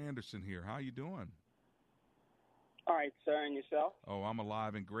Dr. Anderson here. How you doing? All right, sir, and yourself? Oh, I'm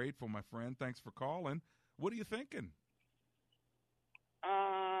alive and grateful, my friend. Thanks for calling. What are you thinking?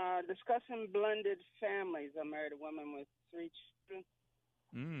 Discussing blended families. I married a woman with 3 children,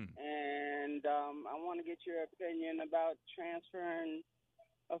 and I want to get your opinion about transferring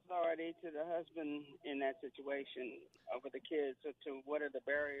authority to the husband in that situation over the kids. To what are the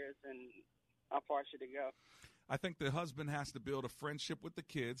barriers and how far should it go? I think the husband has to build a friendship with the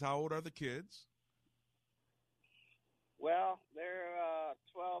kids. How old are the kids? Well, they're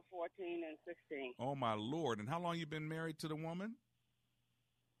 12, 14, and 16. Oh, my Lord. And how long you been married to the woman?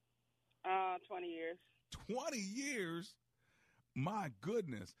 20 years. 20 years? My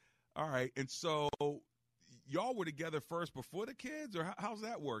goodness. All right. And so y'all were together first before the kids, or how's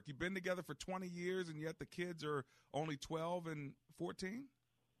that work? You've been together for 20 years, and yet the kids are only 12 and 14?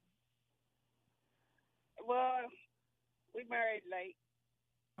 Well, we married late.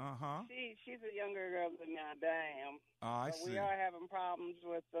 Uh-huh. She's a younger girl than I am. I see. We are having problems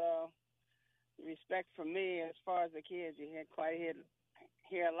with respect for me as far as the kids. You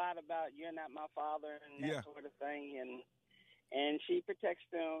hear a lot about you're not my father and that sort of thing, and she protects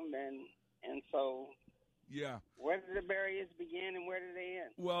them, and so yeah. Where do the barriers begin and where do they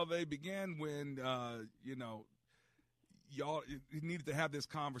end? Well, they began when y'all needed to have this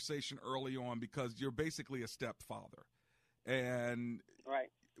conversation early on because you're basically a stepfather, and right.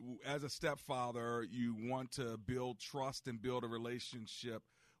 As a stepfather, you want to build trust and build a relationship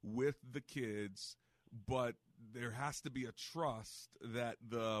with the kids, but there has to be a trust that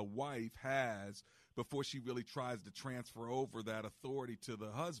the wife has before she really tries to transfer over that authority to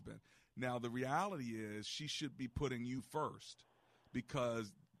the husband. Now, the reality is she should be putting you first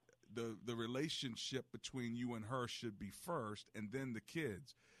because the relationship between you and her should be first and then the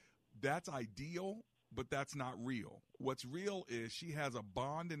kids. That's ideal, but that's not real. What's real is she has a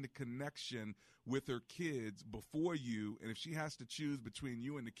bond and a connection with her kids before you, and if she has to choose between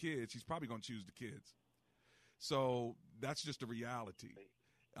you and the kids, she's probably going to choose the kids. So that's just a reality.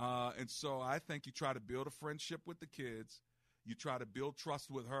 And so I think you try to build a friendship with the kids. You try to build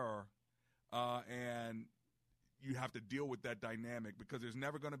trust with her, and you have to deal with that dynamic because there's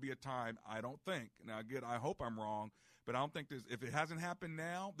never going to be a time, I don't think, now again, I hope I'm wrong, but I don't think if it hasn't happened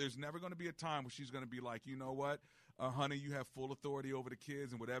now, there's never going to be a time where she's going to be like, you know what, honey, you have full authority over the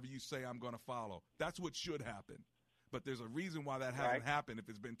kids, and whatever you say, I'm going to follow. That's what should happen. But there's a reason why that hasn't happened. If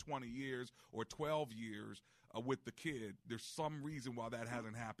it's been 20 years or 12 years with the kid, there's some reason why that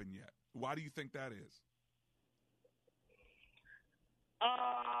hasn't happened yet. Why do you think that is?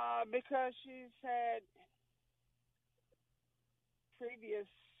 Because she's had previous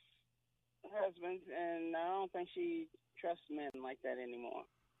husbands, and I don't think she trusts men like that anymore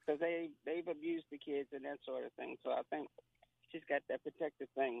because they've abused the kids and that sort of thing. So I think she's got that protective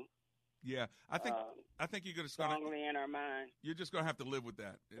thing. Yeah, I think you're going to strongly in her mind. You're just going to have to live with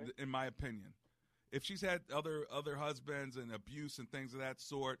that, in my opinion. If she's had other husbands and abuse and things of that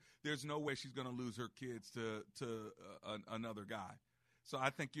sort, there's no way she's going to lose her kids to another guy. So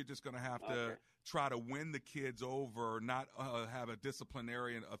I think you're just going to have to try to win the kids over, not have a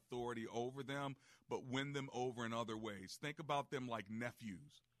disciplinarian authority over them, but win them over in other ways. Think about them like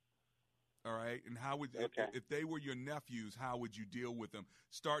nephews. All right, and how would if they were your nephews, how would you deal with them?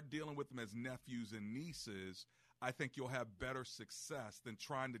 Start dealing with them as nephews and nieces. I think you'll have better success than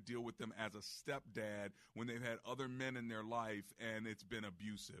trying to deal with them as a stepdad when they've had other men in their life and it's been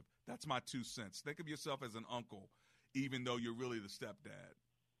abusive. That's my 2 cents. Think of yourself as an uncle, even though you're really the stepdad.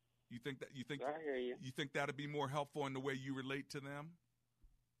 You think I hear you. You think that'd be more helpful in the way you relate to them?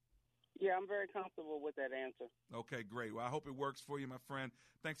 Yeah, I'm very comfortable with that answer. Okay, great. Well, I hope it works for you, my friend.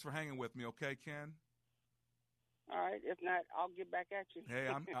 Thanks for hanging with me, okay, Ken? All right. If not, I'll get back at you. Hey,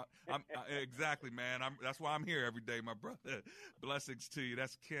 I'm exactly, man. That's why I'm here every day, my brother. Blessings to you.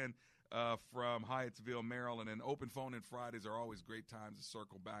 That's Ken from Hyattsville, Maryland. And open phone in Fridays are always great times to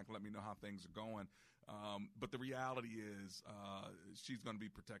circle back. Let me know how things are going. But the reality is she's going to be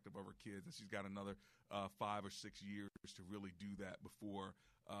protective of her kids, and she's got another 5 or 6 years to really do that before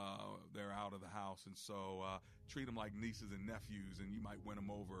they're out of the house. And so treat them like nieces and nephews, and you might win them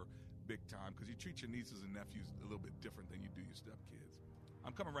over big time because you treat your nieces and nephews a little bit different than you do your stepkids.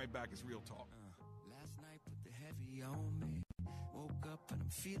 I'm coming right back. It's Real Talk. Last night put the heavy on me. Woke up and I'm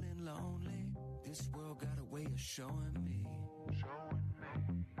feeling lonely. This world got a way of showing me.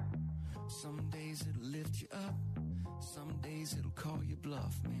 Some days it'll lift you up. Some days it'll call you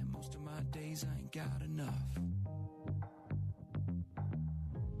bluff. Man, most of my days I ain't got enough.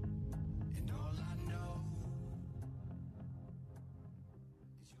 And all I know.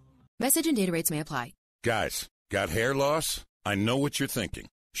 Message and data rates may apply. Guys, got hair loss? I know what you're thinking.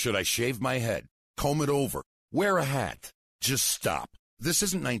 Should I shave my head? Comb it over? Wear a hat? Just stop. This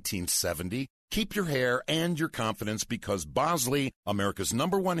isn't 1970. Keep your hair and your confidence because Bosley, America's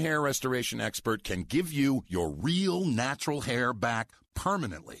 #1 hair restoration expert, can give you your real natural hair back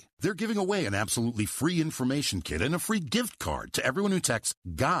permanently. They're giving away an absolutely free information kit and a free gift card to everyone who texts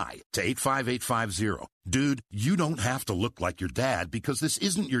GUY to 85850. Dude, you don't have to look like your dad because this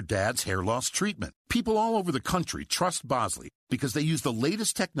isn't your dad's hair loss treatment. People all over the country trust Bosley because they use the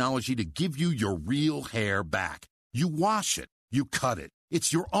latest technology to give you your real hair back. You wash it. You cut it.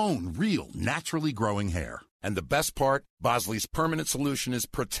 It's your own real, naturally growing hair. And the best part, Bosley's permanent solution is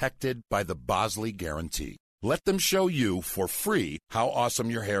protected by the Bosley Guarantee. Let them show you for free how awesome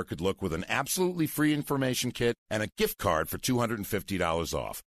your hair could look with an absolutely free information kit and a gift card for $250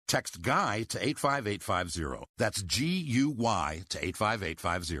 off. Text GUY to 85850. That's GUY to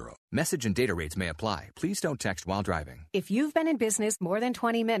 85850. Message and data rates may apply. Please don't text while driving. If you've been in business more than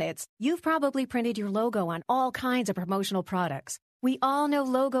 20 minutes, you've probably printed your logo on all kinds of promotional products. We all know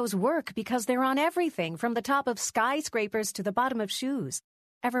logos work because they're on everything from the top of skyscrapers to the bottom of shoes.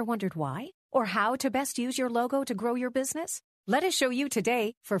 Ever wondered why? Or how to best use your logo to grow your business? Let us show you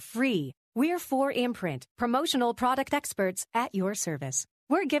today for free. We're 4imprint, promotional product experts at your service.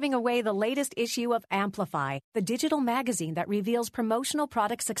 We're giving away the latest issue of Amplify, the digital magazine that reveals promotional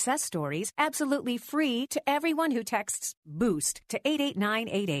product success stories absolutely free to everyone who texts BOOST to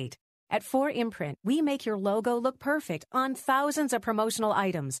 88988. At 4imprint, we make your logo look perfect on thousands of promotional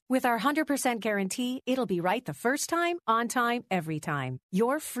items. With our 100% guarantee, it'll be right the first time, on time, every time.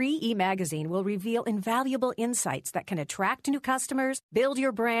 Your free e-magazine will reveal invaluable insights that can attract new customers, build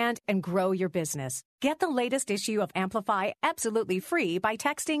your brand, and grow your business. Get the latest issue of Amplify absolutely free by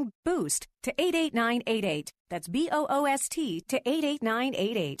texting BOOST to 88988. That's BOOST to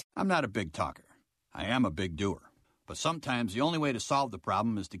 88988. I'm not a big talker. I am a big doer. But sometimes the only way to solve the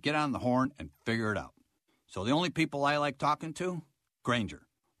problem is to get on the horn and figure it out. So the only people I like talking to? Grainger.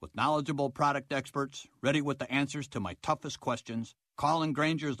 With knowledgeable product experts, ready with the answers to my toughest questions, calling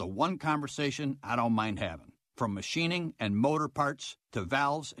Grainger is the one conversation I don't mind having. From machining and motor parts to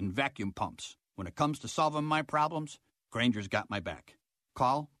valves and vacuum pumps. When it comes to solving my problems, Grainger's got my back.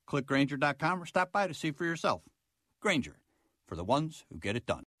 Call, click Grainger.com, or stop by to see for yourself. Grainger, for the ones who get it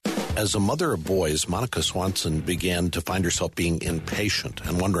done. As a mother of boys, Monica Swanson began to find herself being impatient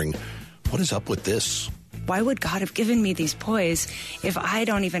and wondering, what is up with this? Why would God have given me these boys if I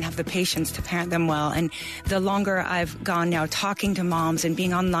don't even have the patience to parent them well? And the longer I've gone now talking to moms and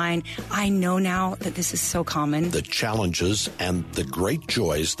being online, I know now that this is so common. The challenges and the great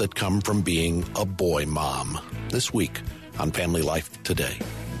joys that come from being a boy mom. This week on Family Life Today.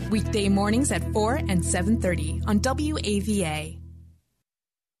 Weekday mornings at 4 and 7:30 on WAVA.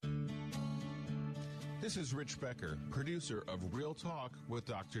 This is Rich Becker, producer of Real Talk with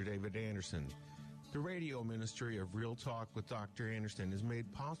Dr. David Anderson. The radio ministry of Real Talk with Dr. Anderson is made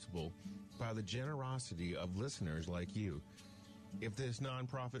possible by the generosity of listeners like you. If this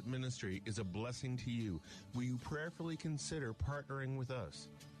nonprofit ministry is a blessing to you, will you prayerfully consider partnering with us?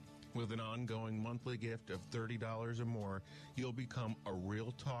 With an ongoing monthly gift of $30 or more, you'll become a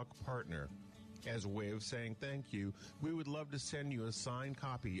Real Talk partner. As a way of saying thank you, we would love to send you a signed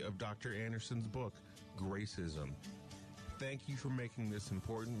copy of Dr. Anderson's book, Gracism. Thank you for making this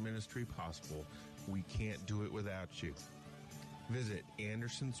important ministry possible. We can't do it without you. Visit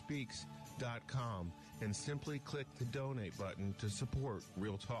AndersonSpeaks.com and simply click the donate button to support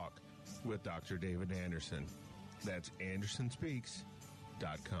Real Talk with Dr. David Anderson. That's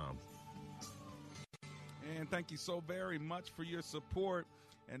AndersonSpeaks.com. And thank you so very much for your support.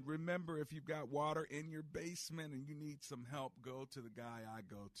 And remember, if you've got water in your basement and you need some help, go to the guy I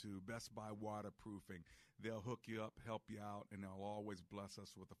go to, Best Buy Waterproofing. They'll hook you up, help you out, and they'll always bless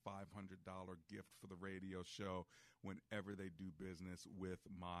us with a $500 gift for the radio show whenever they do business with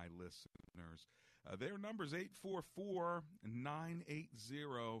my listeners. Their number is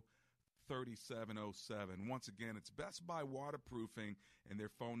 844-980-3707. Once again, it's Best Buy Waterproofing, and their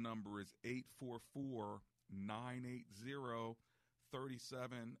phone number is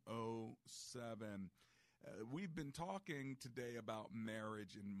 844-980-3707. We've been talking today about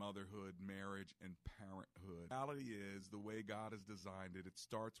marriage and motherhood, marriage and parenthood. The reality is, the way God has designed it, it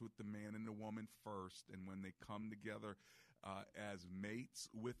starts with the man and the woman first, and when they come together as mates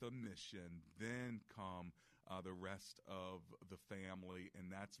with a mission, then come the rest of the family,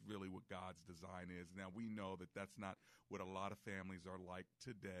 and that's really what God's design is. Now, we know that that's not what a lot of families are like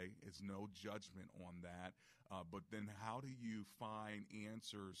today. There's no judgment on that. But then how do you find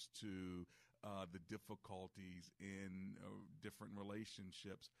answers to the difficulties in different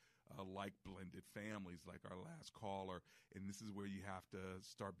relationships, like blended families, like our last caller? And this is where you have to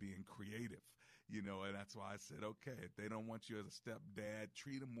start being creative. You know, and that's why I said, okay, if they don't want you as a stepdad,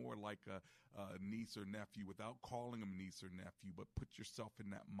 treat them more like a niece or nephew without calling them niece or nephew, but put yourself in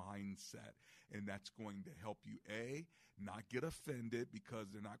that mindset. And that's going to help you, A, not get offended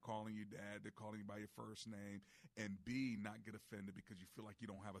because they're not calling you dad, they're calling you by your first name, and B, not get offended because you feel like you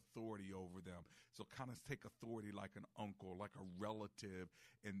don't have authority over them. So kind of take authority like an uncle, like a relative,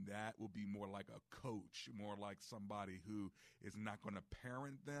 and that will be more like a coach, more like somebody who is not going to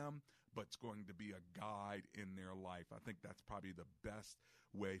parent them, but it's going to be a guide in their life. I think that's probably the best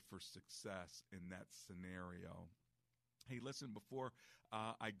way for success in that scenario. Hey, listen, before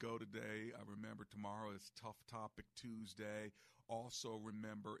I go today, remember tomorrow is Tough Topic Tuesday. Also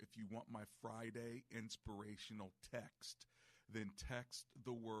remember, if you want my Friday inspirational text, then text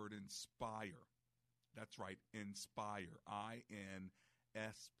the word INSPIRE. That's right, INSPIRE,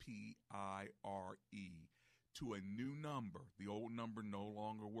 INSPIRE, to a new number. The old number no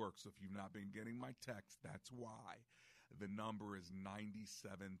longer works. So if you've not been getting my text, that's why. The number is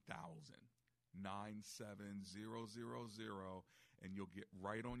 97,000. 97000, and you'll get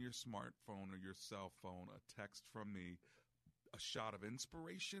right on your smartphone or your cell phone a text from me, a shot of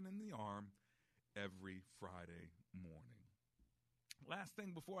inspiration in the arm every Friday morning. Last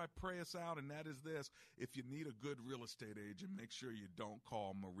thing before I pray us out, and that is this: if you need a good real estate agent, make sure you don't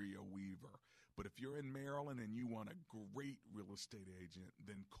call Maria Weaver. But if you're in Maryland and you want a great real estate agent,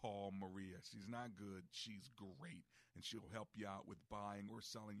 then call Maria. She's not good. She's great. And she'll help you out with buying or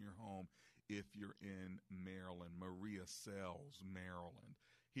selling your home if you're in Maryland. Maria Sells, Maryland.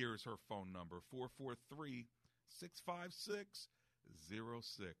 Here's her phone number, 443-656-0687.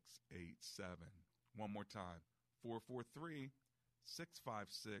 One more time, 443-656-0687.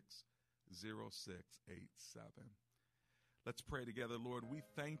 Let's pray together. Lord, we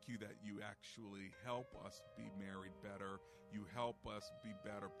thank you that you actually help us be married better. You help us be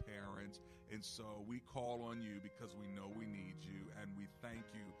better parents. And so we call on you because we know we need you. And we thank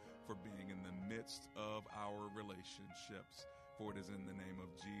you for being in the midst of our relationships. For it is in the name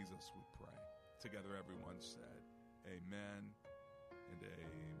of Jesus we pray. Together everyone said, amen and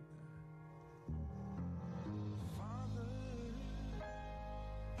amen.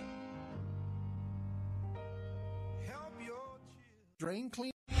 Drain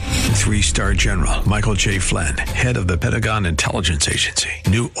clean. 3-star General Michael J. Flynn, head of the Pentagon Intelligence Agency,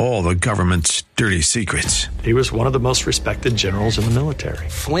 knew all the government's dirty secrets. He was one of the most respected generals in the military.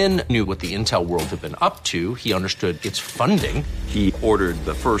 Flynn knew what the intel world had been up to. He understood its funding. He ordered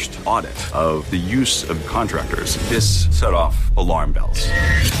the first audit of the use of contractors. This set off alarm bells.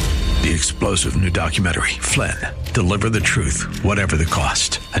 The explosive new documentary, Flynn, Deliver the Truth, Whatever the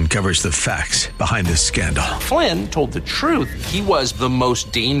Cost, uncovers the facts behind this scandal. Flynn told the truth. He was the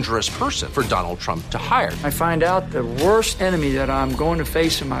most dangerous person for Donald Trump to hire. I find out the worst enemy that I'm going to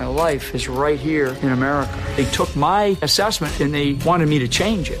face in my life is right here in America. They took my assessment and they wanted me to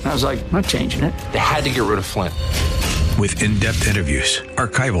change it. And I was like, I'm not changing it. They had to get rid of Flynn. With in-depth interviews,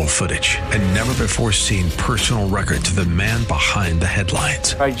 archival footage, and never-before-seen personal records of the man behind the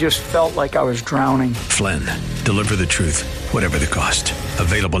headlines. I just felt like I was drowning. Flynn, Deliver the Truth, Whatever the Cost.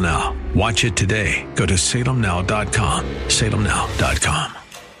 Available now. Watch it today. Go to salemnow.com. salemnow.com.